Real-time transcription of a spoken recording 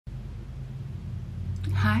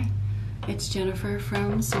Hi, it's Jennifer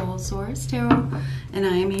from Soul Source Tarot, and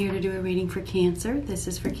I am here to do a reading for Cancer. This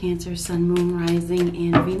is for Cancer, Sun, Moon, Rising,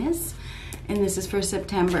 and Venus. And this is for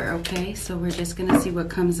September, okay? So we're just going to see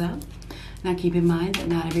what comes up. Now keep in mind that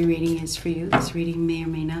not every reading is for you. This reading may or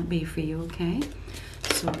may not be for you, okay?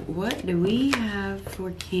 So what do we have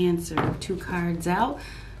for Cancer? Two cards out.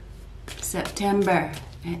 September.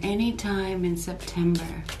 At any time in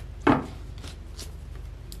September.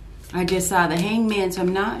 I just saw the Hangman, so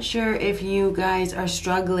I'm not sure if you guys are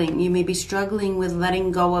struggling. You may be struggling with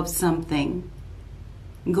letting go of something.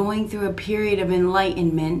 Going through a period of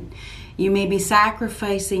enlightenment. You may be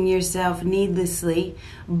sacrificing yourself needlessly,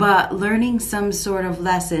 but learning some sort of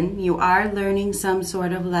lesson. You are learning some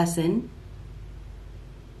sort of lesson.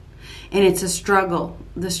 And it's a struggle.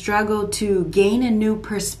 The struggle to gain a new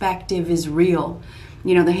perspective is real.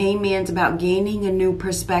 You know, the Hangman's about gaining a new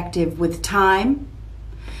perspective with time.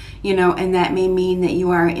 You know, and that may mean that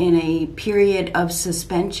you are in a period of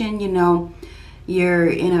suspension. You know, you're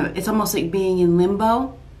in it's almost like being in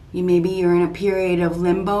limbo. Maybe you're in a period of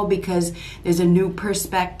limbo because there's a new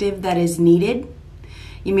perspective that is needed.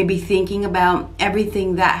 You may be thinking about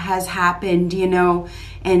everything that has happened, you know,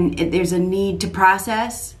 and there's a need to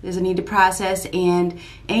process. There's a need to process, and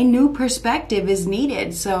a new perspective is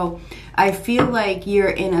needed. So I feel like you're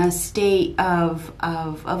in a state of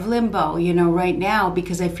limbo, you know, right now,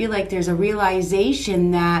 because I feel like there's a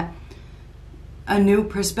realization that a new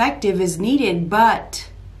perspective is needed,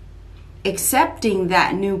 but accepting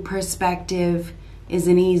that new perspective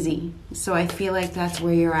isn't easy. So I feel like that's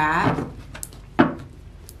where you're at.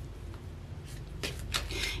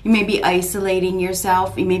 You may be isolating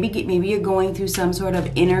yourself. Maybe you're going through some sort of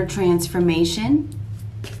inner transformation.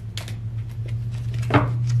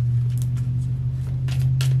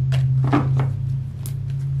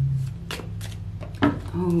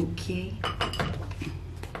 Okay.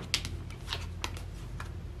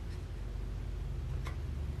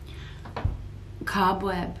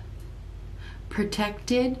 Cobweb.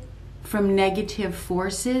 Protected from negative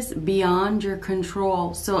forces beyond your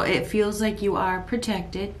control. So it feels like you are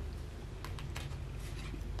protected.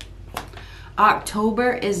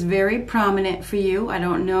 October is very prominent for you. I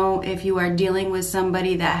don't know if you are dealing with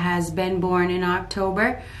somebody that has been born in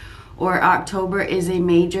October, or October is a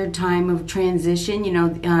major time of transition, you know,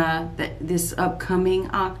 this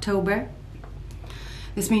upcoming October.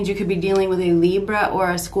 This means you could be dealing with a Libra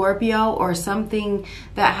or a Scorpio, or something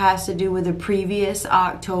that has to do with the previous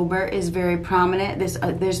October is very prominent.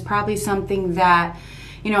 There's probably something that,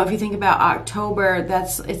 you know, if you think about October,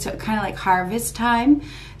 it's kind of like harvest time.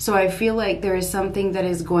 So I feel like there is something that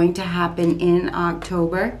is going to happen in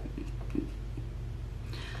October.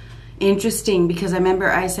 Interesting, because I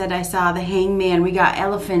remember I said I saw the Hangman. We got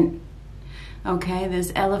Elephant. Okay,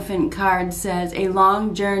 this Elephant card says, a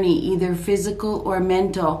long journey, either physical or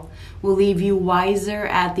mental, will leave you wiser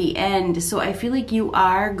at the end. So I feel like you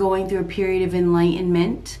are going through a period of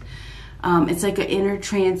enlightenment. It's like an inner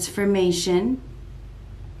transformation.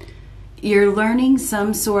 You're learning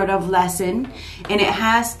some sort of lesson, and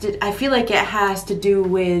I feel like it has to do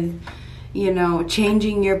with, you know,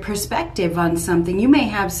 changing your perspective on something. You may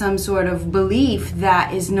have some sort of belief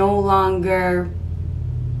that is no longer,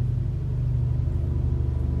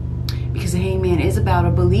 because the Hangman is about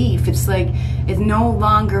a belief. It's like it no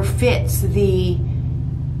longer fits the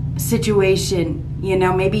situation. You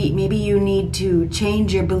know, maybe you need to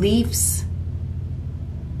change your beliefs.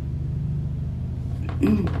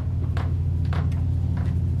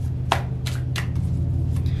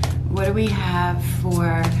 What do we have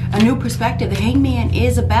for a new perspective? The Hangman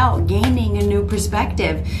is about gaining a new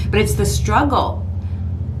perspective, but it's the struggle.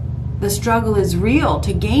 The struggle is real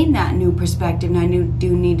to gain that new perspective. And I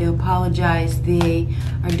do need to apologize. They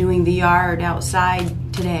are doing the yard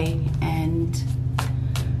outside today, and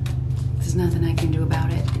there's nothing I can do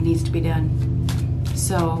about it. It needs to be done.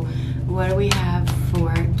 So what do we have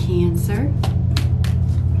for Cancer?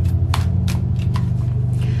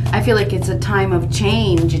 I feel like it's a time of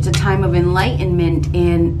change. It's a time of enlightenment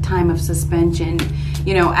and time of suspension.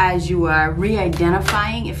 You know, as you are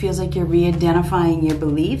re-identifying, it feels like you're re-identifying your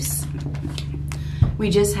beliefs. We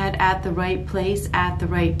just had at the right place at the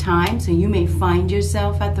right time. So you may find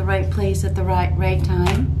yourself at the right place at the right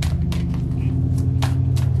time.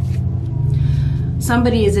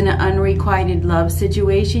 Somebody is in an unrequited love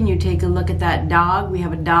situation. You take a look at that dog. We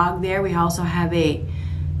have a dog there. We also have a,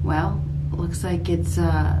 well, looks like it's,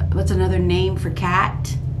 what's another name for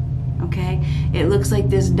cat? Okay, it looks like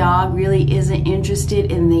this dog really isn't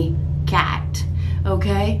interested in the cat,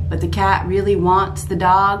 okay? But the cat really wants the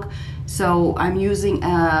dog. So I'm using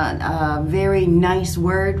a very nice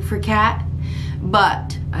word for cat.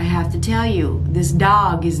 But I have to tell you, this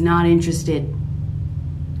dog is not interested.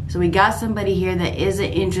 So we got somebody here that isn't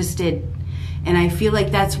interested. And I feel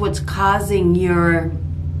like that's what's causing your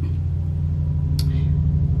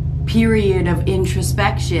period of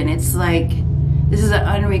introspection. It's like this is an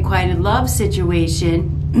unrequited love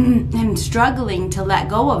situation and struggling to let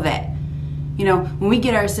go of it. You know, when we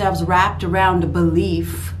get ourselves wrapped around a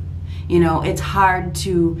belief, you know, it's hard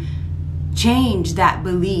to change that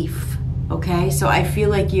belief. Okay, so I feel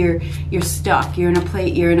like you're stuck. You're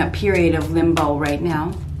in a period of limbo right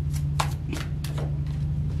now.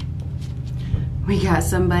 We got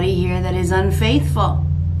somebody here that is unfaithful.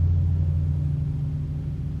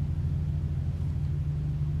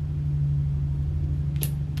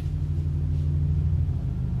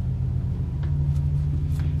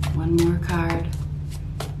 One more card.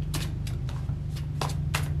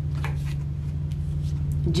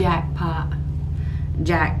 Jackpot.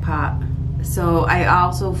 Jackpot. So I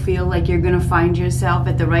also feel like you're going to find yourself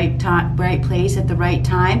at the right time, right place at the right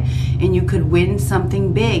time, and you could win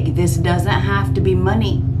something big. This doesn't have to be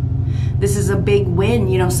money. This is a big win.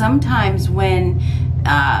 You know, sometimes when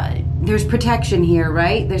there's protection here,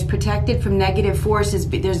 right? There's protected from negative forces.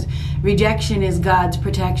 There's rejection is God's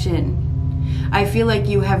protection. I feel like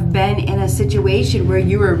you have been in a situation where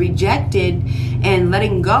you were rejected and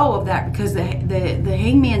letting go of that, because the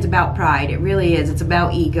hangman's about pride. It really is. It's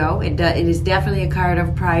about ego. It is definitely a card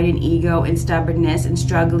of pride and ego and stubbornness and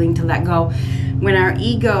struggling to let go. When our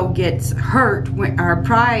ego gets hurt, when our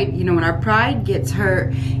pride gets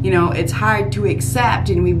hurt, you know, it's hard to accept,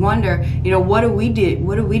 and we wonder, you know, what do we do?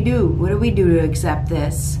 What do we do? What do we do to accept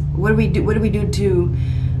this? What do we do? What do we do to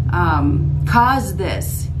cause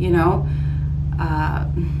this? You know.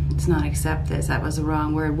 It's not accept this. That was the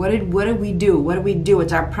wrong word. What did we do? What do we do?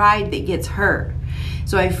 It's our pride that gets hurt.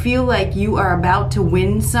 So I feel like you are about to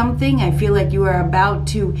win something. I feel like you are about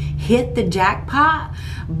to hit the jackpot.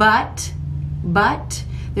 But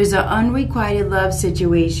there's an unrequited love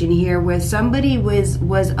situation here where somebody was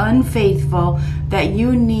unfaithful that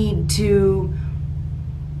you need to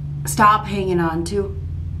stop hanging on to.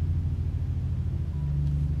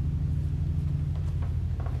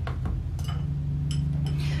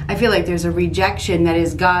 I feel like there's a rejection that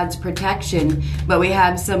is God's protection, but we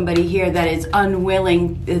have somebody here that is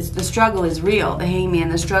unwilling. The struggle is real. The hangman,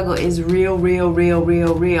 the struggle is real, real, real,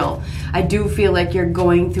 real, real. I do feel like you're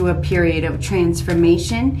going through a period of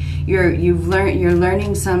transformation. You're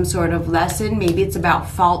learning some sort of lesson. Maybe it's about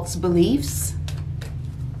false beliefs.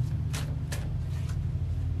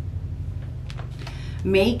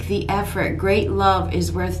 Make the effort. Great love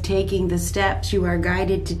is worth taking the steps you are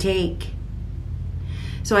guided to take.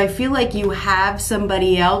 So I feel like you have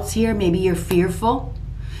somebody else here. Maybe you're fearful.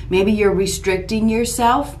 Maybe you're restricting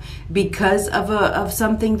yourself because of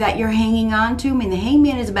something that you're hanging on to. I mean, the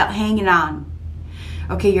hangman is about hanging on.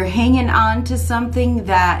 Okay, you're hanging on to something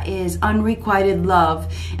that is unrequited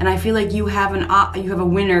love, and I feel like you have a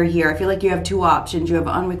winner here. I feel like you have two options. You have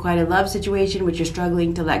an unrequited love situation, which you're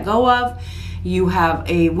struggling to let go of. You have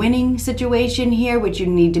a winning situation here, which you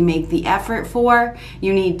need to make the effort for.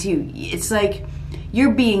 It's like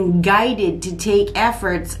you're being guided to take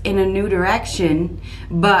efforts in a new direction,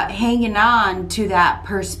 but hanging on to that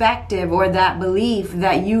perspective or that belief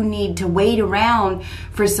that you need to wait around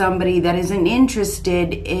for somebody that isn't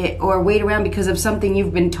interested, or wait around because of something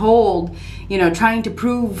you've been told, you know, trying to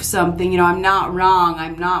prove something, you know, I'm not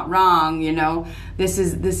wrong, you know, this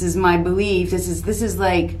is my belief. This is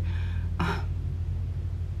like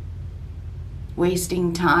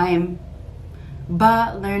wasting time,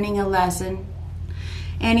 but learning a lesson.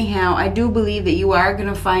 Anyhow, I do believe that you are going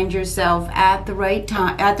to find yourself at the right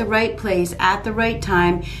time, at the right place, at the right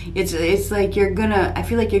time. It's like I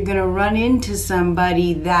feel like you're going to run into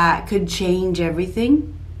somebody that could change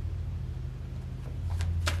everything.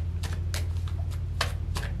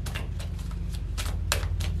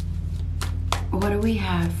 What do we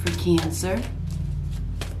have for Cancer?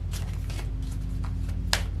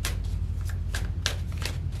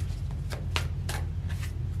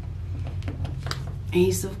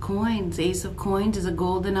 Ace of Coins. Ace of Coins is a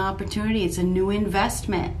golden opportunity. It's a new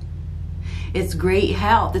investment. It's great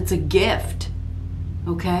health. It's a gift.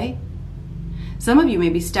 Okay? Some of you may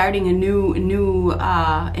be starting a new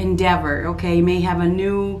endeavor. Okay? You may have a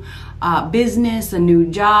new business, a new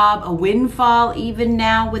job, a windfall even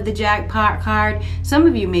now with the jackpot card. Some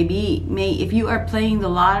of you may if you are playing the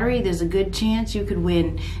lottery, there's a good chance you could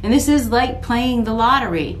win. And this is like playing the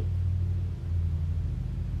lottery.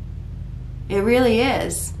 It really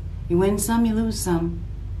is. You win some, you lose some.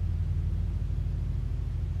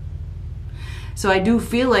 So I do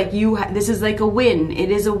feel like this is like a win. It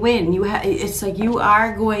is a win. It's like you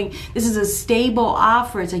are going, this is a stable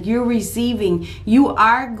offer. It's like you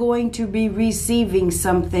are going to be receiving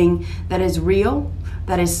something that is real,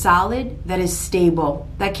 that is solid, that is stable,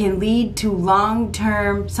 that can lead to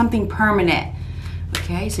long-term, something permanent.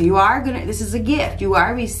 Okay, so this is a gift. You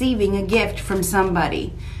are receiving a gift from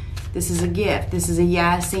somebody. This is a gift. This is a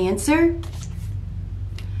yes answer.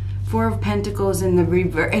 Four of Pentacles in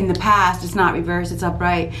the past, it's not reversed, it's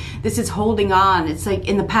upright. This is holding on. It's like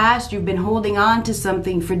in the past you've been holding on to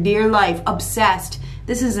something for dear life, obsessed.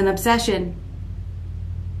 This is an obsession.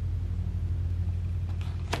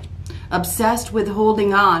 Obsessed with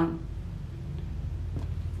holding on.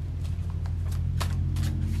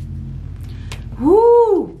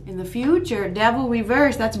 Woo! In the future, Devil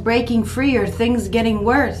reverse, that's breaking free or things getting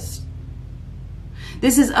worse.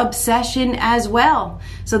 This is obsession as well.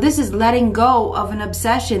 So this is letting go of an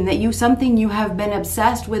obsession something you have been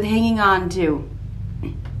obsessed with hanging on to.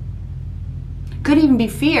 Could even be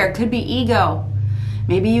fear, could be ego.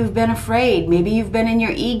 Maybe you've been afraid. Maybe you've been in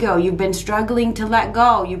your ego. You've been struggling to let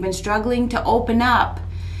go. You've been struggling to open up.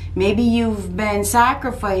 Maybe you've been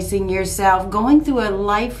sacrificing yourself, going through a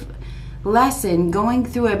life lesson, going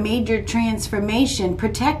through a major transformation,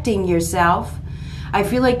 protecting yourself. I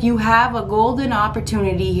feel like you have a golden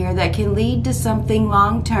opportunity here that can lead to something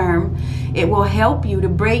long-term. It will help you to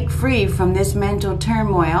break free from this mental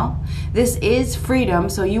turmoil. This is freedom,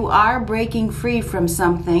 so you are breaking free from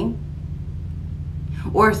something.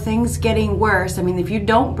 Or things getting worse. I mean, if you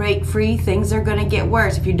don't break free, things are going to get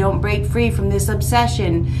worse. If you don't break free from this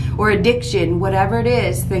obsession or addiction, whatever it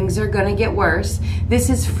is, things are going to get worse. This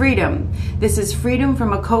is freedom. This is freedom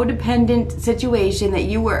from a codependent situation that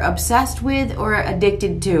you were obsessed with or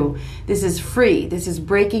addicted to. This is free. This is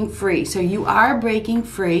breaking free. So you are breaking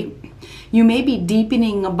free. You may be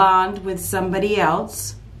deepening a bond with somebody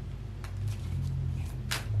else.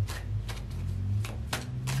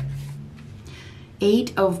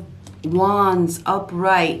 Eight of Wands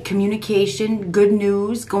upright. Communication, good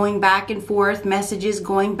news, going back and forth, messages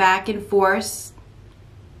going back and forth.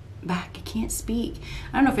 I can't speak.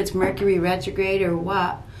 I don't know if it's Mercury retrograde or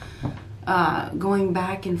what. Going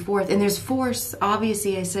back and forth. And there's force.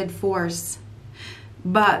 Obviously, I said force.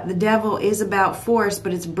 But the Devil is about force,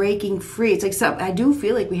 but it's breaking free. It's like I do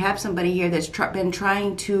feel like we have somebody here that's been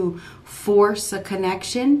trying to force a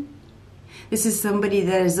connection. This is somebody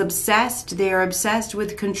that is obsessed. They are obsessed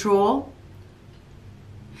with control.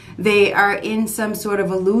 They are in some sort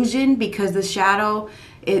of illusion because the shadow,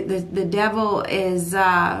 the Devil is, it's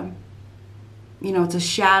a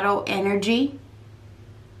shadow energy.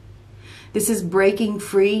 This is breaking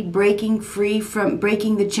free from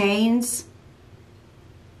breaking the chains.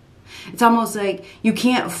 It's almost like you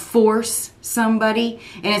can't force somebody,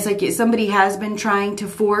 and it's like somebody has been trying to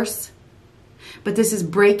force. But this is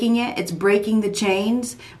breaking it. It's breaking the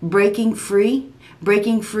chains, breaking free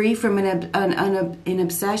from an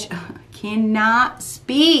obsession. I cannot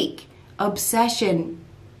speak. Obsession.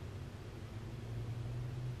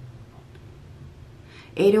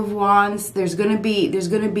 Eight of Wands. There's gonna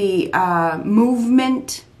be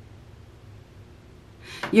movement.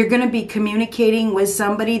 You're going to be communicating with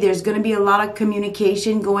somebody. There's going to be a lot of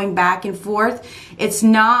communication going back and forth. It's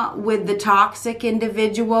not with the toxic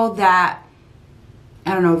individual that,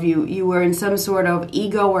 I don't know if you were in some sort of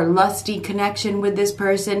ego or lusty connection with this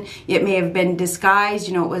person. It may have been disguised,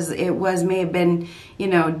 it may have been,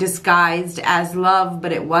 disguised as love,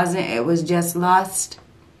 but it wasn't. It was just lust.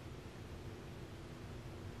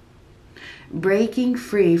 Breaking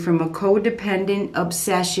free from a codependent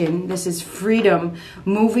obsession. This is freedom,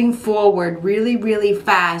 moving forward really, really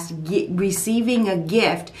fast, receiving a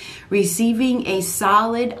gift, receiving a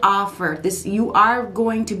solid offer. You are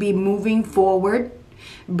going to be moving forward,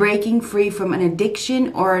 breaking free from an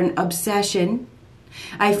addiction or an obsession.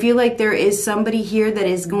 I feel like there is somebody here that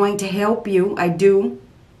is going to help you. I do.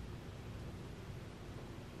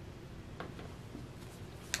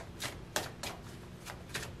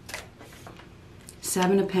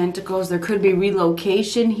 Seven of Pentacles. There could be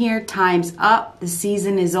relocation here. Time's up. The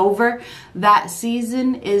season is over. That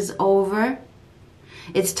season is over.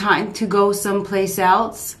 It's time to go someplace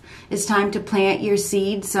else. It's time to plant your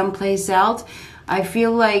seed someplace else. I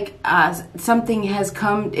feel like something has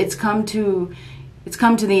come. It's come to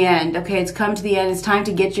the end. Okay, it's come to the end. It's time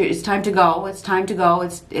to get it's time to go. It's time to go.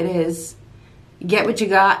 It is. Get what you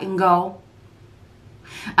got and go.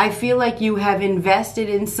 I feel like you have invested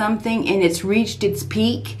in something and it's reached its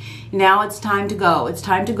peak. Now it's time to go. It's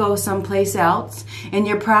time to go someplace else. And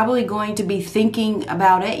you're probably going to be thinking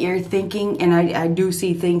about it. You're thinking, and I do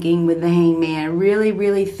see thinking with the Hangman. Really,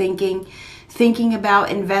 really thinking thinking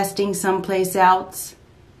about investing someplace else.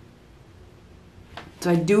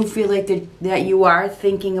 So I do feel like that you are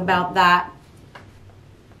thinking about that.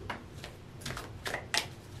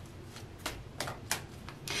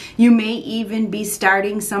 You may even be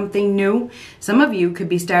starting something new. Some of you could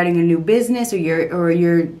be starting a new business, or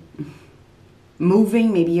you're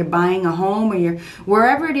moving. Maybe you're buying a home, or you're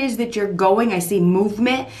wherever it is that you're going. I see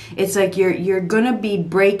movement. It's like you're gonna be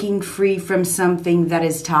breaking free from something that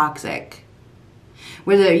is toxic.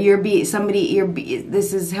 Whether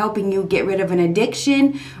this is helping you get rid of an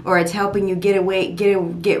addiction, or it's helping you get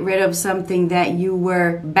rid of something that you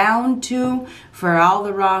were bound to for all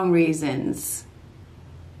the wrong reasons.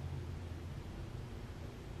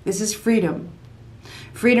 This is freedom.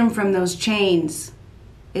 Freedom from those chains.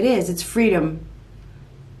 It is. It's freedom.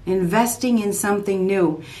 Investing in something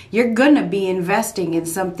new. You're going to be investing in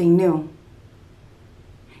something new.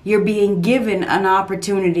 You're being given an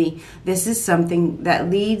opportunity. This is something that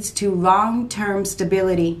leads to long-term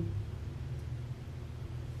stability.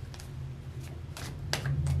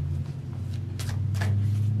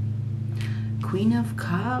 Queen of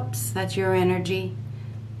Cups, that's your energy.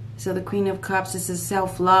 So the Queen of Cups, this is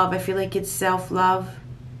self-love. I feel like it's self-love.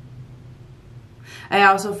 I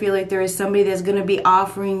also feel like there is somebody that's going to be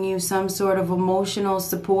offering you some sort of emotional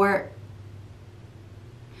support.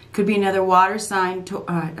 Could be another water sign.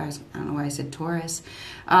 I don't know why I said Taurus.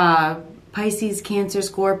 Pisces, Cancer,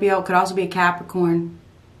 Scorpio. Could also be a Capricorn.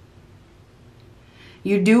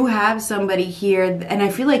 You do have somebody here, and I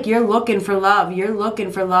feel like you're looking for love. You're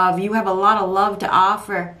looking for love. You have a lot of love to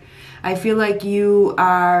offer. I feel like you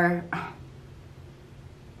are,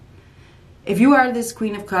 if you are this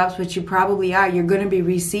Queen of Cups, which you probably are, you're going to be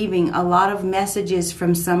receiving a lot of messages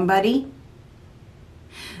from somebody.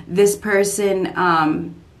 This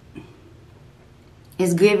person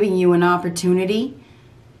is giving you an opportunity.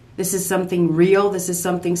 This is something real. This is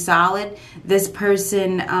something solid. This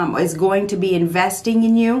person is going to be investing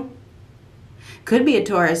in you. Could be a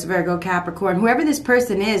Taurus, Virgo, Capricorn. Whoever this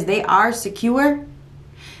person is, they are secure.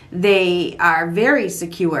 They are very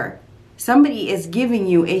secure. Somebody is giving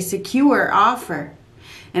you a secure offer.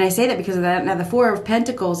 And I say that because of that. Now, the Four of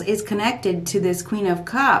Pentacles is connected to this Queen of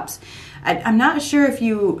Cups. I'm not sure if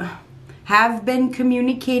you have been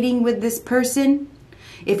communicating with this person.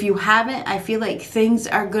 If you haven't, I feel like things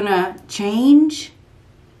are going to change.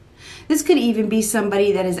 This could even be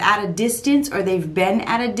somebody that is at a distance, or they've been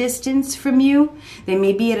at a distance from you. They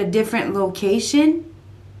may be at a different location.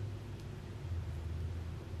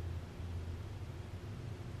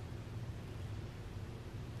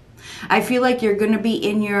 I feel like you're going to be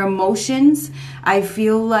in your emotions. I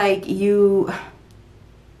feel like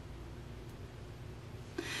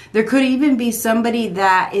there could even be somebody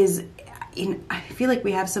that is, I feel like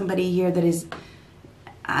we have somebody here that is,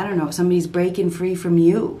 I don't know, somebody's breaking free from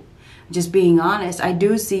you. Just being honest, I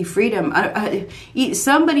do see freedom.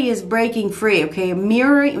 Somebody is breaking free, okay?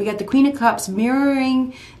 Mirroring, we got the Queen of Cups.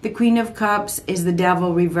 Mirroring the Queen of Cups is the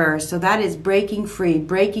Devil reversed. So that is breaking free,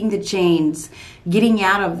 breaking the chains, getting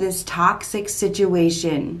out of this toxic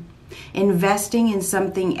situation, investing in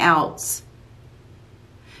something else.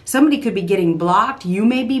 Somebody could be getting blocked. You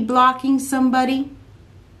may be blocking somebody.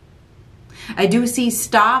 I do see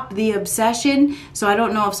stop the obsession. So I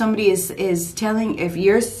don't know if somebody is telling, if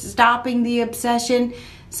you're stopping the obsession.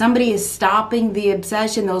 Somebody is stopping the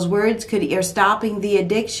obsession. Those words are stopping the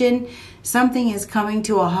addiction. Something is coming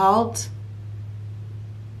to a halt.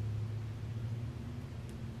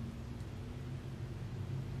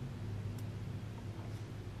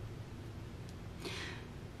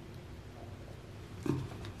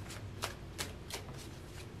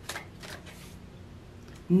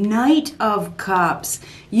 Knight of Cups.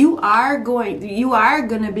 You are going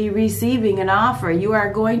to be receiving an offer. You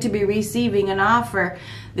are going to be receiving an offer.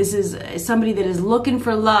 This is somebody that is looking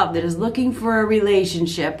for love, that is looking for a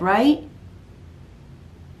relationship, right?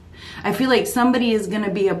 I feel like somebody is going to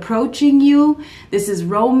be approaching you. This is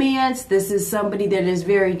romance. This is somebody that is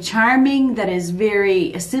very charming, that is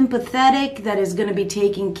very sympathetic, that is going to be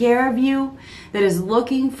taking care of you, that is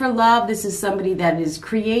looking for love. This is somebody that is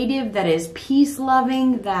creative, that is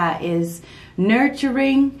peace-loving, that is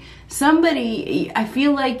nurturing. Somebody, I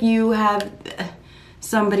feel like you have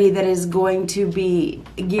somebody that is going to be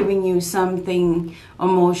giving you something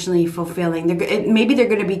emotionally fulfilling. Maybe they're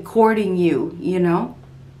going to be courting you, you know?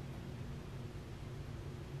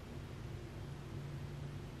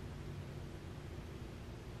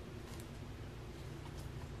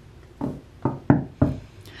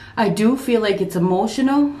 I do feel like it's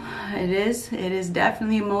emotional. It is. It is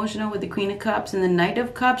definitely emotional with the Queen of Cups and the Knight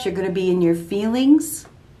of Cups. You're going to be in your feelings.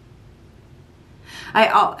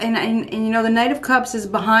 And you know, the Knight of Cups is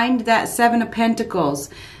behind that Seven of Pentacles.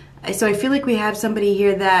 So I feel like we have somebody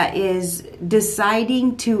here that is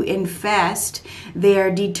deciding to invest.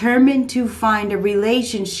 They're determined to find a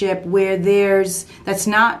relationship where that's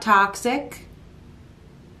not toxic.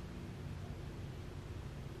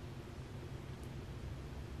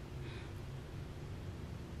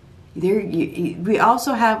 We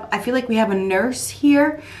also have, I feel like we have a nurse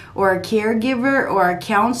here, or a caregiver, or a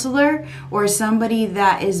counselor, or somebody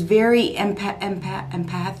that is very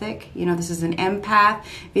empathic. You know, this is an empath,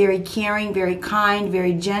 very caring, very kind,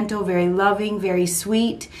 very gentle, very loving, very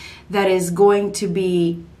sweet, that is going to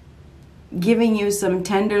be giving you some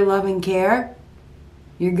tender, loving care.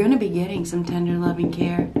 You're going to be getting some tender, loving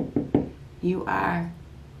care. You are.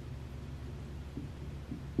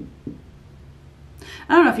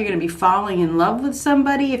 I don't know if you're going to be falling in love with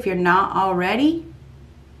somebody if you're not already.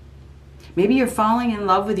 Maybe you're falling in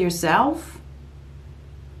love with yourself.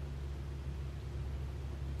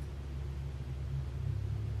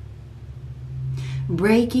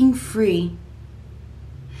 Breaking free,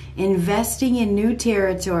 investing in new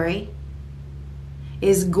territory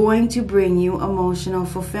is going to bring you emotional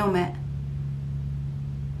fulfillment.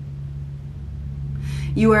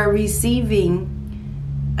 You are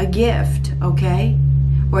receiving a gift, okay?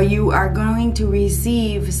 Or you are going to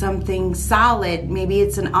receive something solid. Maybe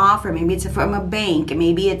it's an offer. Maybe it's from a bank.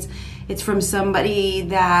 Maybe it's from somebody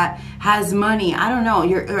that has money. I don't know.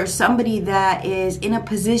 Or somebody that is in a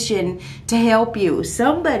position to help you.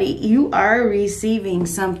 You are receiving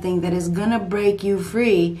something that is going to break you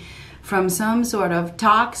free from some sort of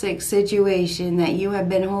toxic situation that you have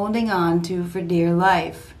been holding on to for dear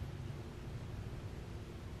life.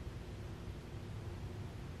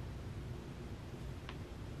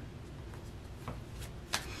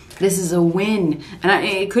 This is a win. And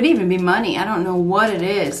it could even be money. I don't know what it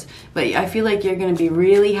is. But I feel like you're going to be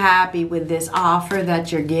really happy with this offer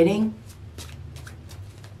that you're getting.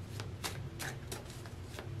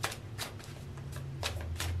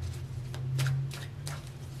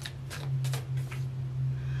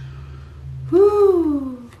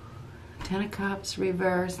 Whew. Ten of Cups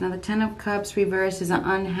reverse. Now the Ten of Cups reverse is an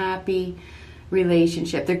unhappy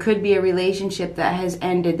relationship. There could be a relationship that has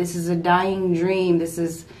ended. This is a dying dream. This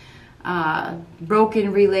is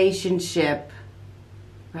broken relationship,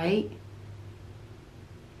 right?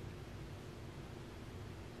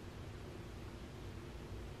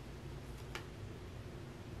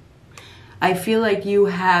 I feel like you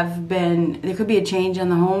have been, there could be a change on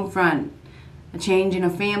the home front, a change in a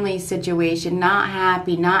family situation, not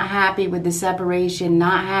happy with the separation,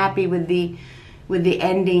 not happy with the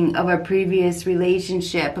ending of a previous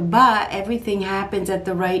relationship, but everything happens at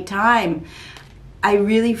the right time. I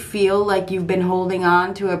really feel like you've been holding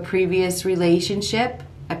on to a previous relationship.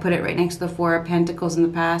 I put it right next to the Four of Pentacles in the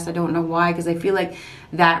past. I don't know why, because I feel like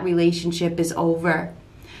that relationship is over.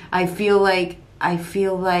 I feel like I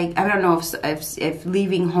don't know if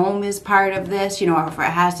leaving home is part of this, you know, or if it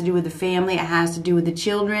has to do with the family, it has to do with the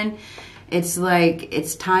children. It's like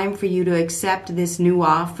it's time for you to accept this new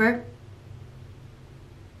offer.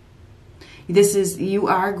 You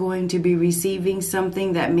are going to be receiving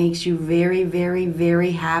something that makes you very, very,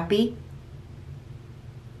 very happy.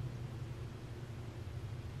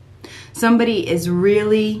 Somebody is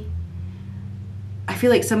really, I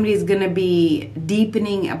feel like somebody is going to be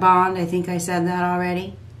deepening a bond. I think I said that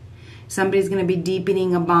already. Somebody's going to be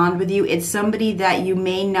deepening a bond with you. It's somebody that you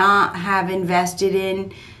may not have invested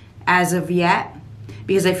in as of yet,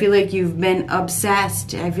 because I feel like you've been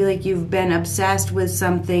obsessed. I feel like you've been obsessed with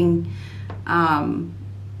something,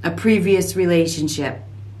 a previous relationship.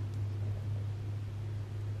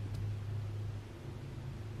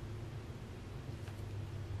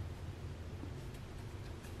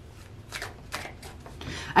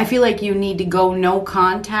 I feel like you need to go no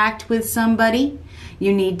contact with somebody.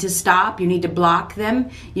 You need to stop. You need to block them.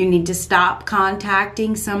 You need to stop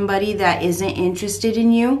contacting somebody that isn't interested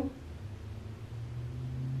in you.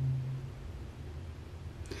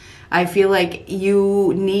 I feel like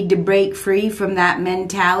you need to break free from that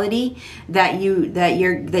mentality that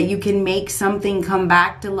you can make something come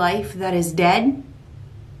back to life that is dead.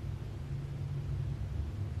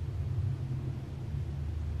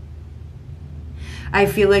 I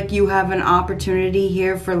feel like you have an opportunity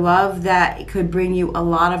here for love that could bring you a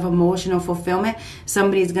lot of emotional fulfillment.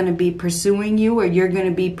 Somebody's going to be pursuing you, or you're going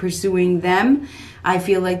to be pursuing them. I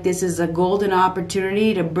feel like this is a golden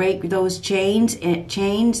opportunity to break those chains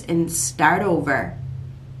and start over.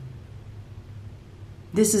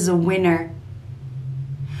 This is a winner.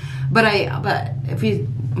 But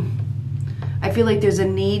I feel like there's a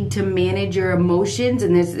need to manage your emotions,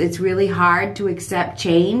 and it's really hard to accept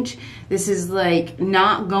change. This is like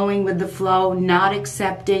not going with the flow, not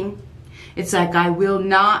accepting. It's like, I will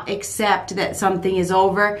not accept that something is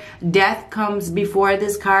over. Death comes before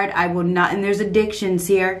this card. I will not, and there's addictions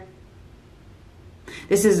here.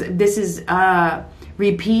 This is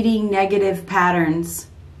repeating negative patterns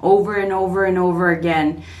over and over and over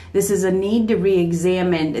again. This is a need to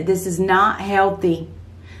re-examine. This is not healthy.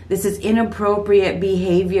 This is inappropriate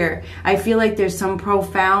behavior. I feel like there's some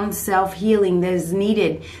profound self-healing that is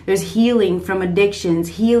needed. There's healing from addictions,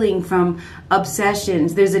 healing from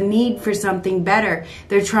obsessions. There's a need for something better.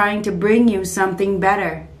 They're trying to bring you something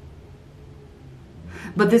better.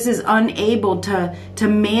 But this is unable to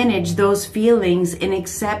manage those feelings and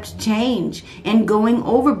accept change and going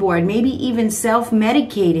overboard, maybe even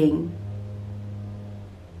self-medicating.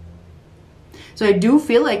 So I do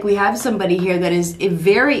feel like we have somebody here that is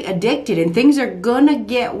very addicted, and things are gonna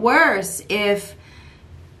get worse if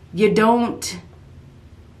you don't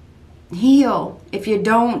heal, if you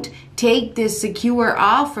don't take this secure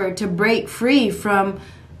offer to break free from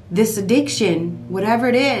this addiction, whatever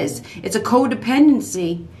it is. It's a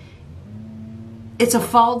codependency. It's a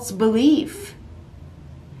false belief.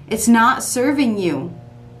 It's not serving you.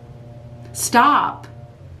 Stop.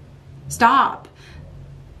 Stop.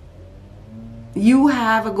 You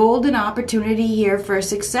have a golden opportunity here for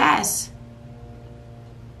success.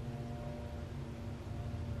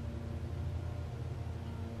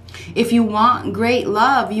 If you want great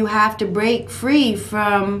love, you have to break free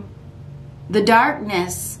from the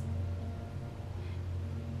darkness.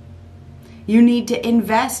 You need to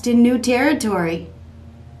invest in new territory.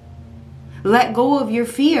 Let go of your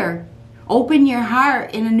fear. Open your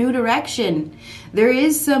heart in a new direction. There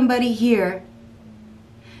is somebody here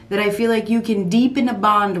that I feel like you can deepen a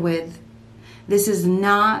bond with. This is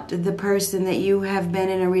not the person that you have been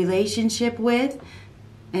in a relationship with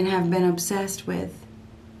and have been obsessed with.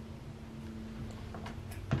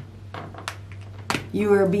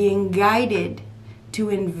 You are being guided to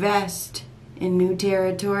invest in new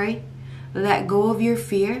territory. Let go of your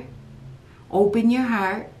fear. Open your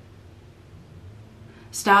heart.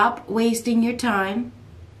 Stop wasting your time.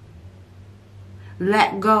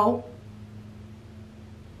 Let go.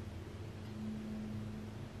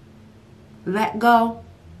 Let go.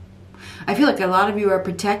 I feel like a lot of you are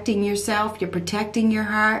protecting yourself. You're protecting your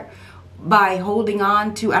heart by holding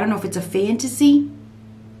on to, I don't know if it's a fantasy.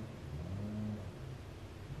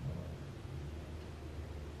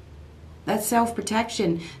 That's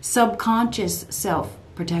self-protection, subconscious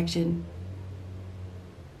self-protection.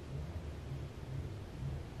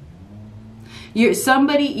 You're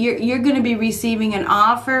going to be receiving an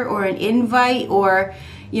offer or an invite, or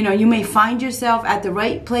you may find yourself at the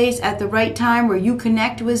right place at the right time where you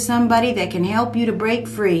connect with somebody that can help you to break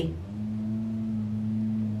free.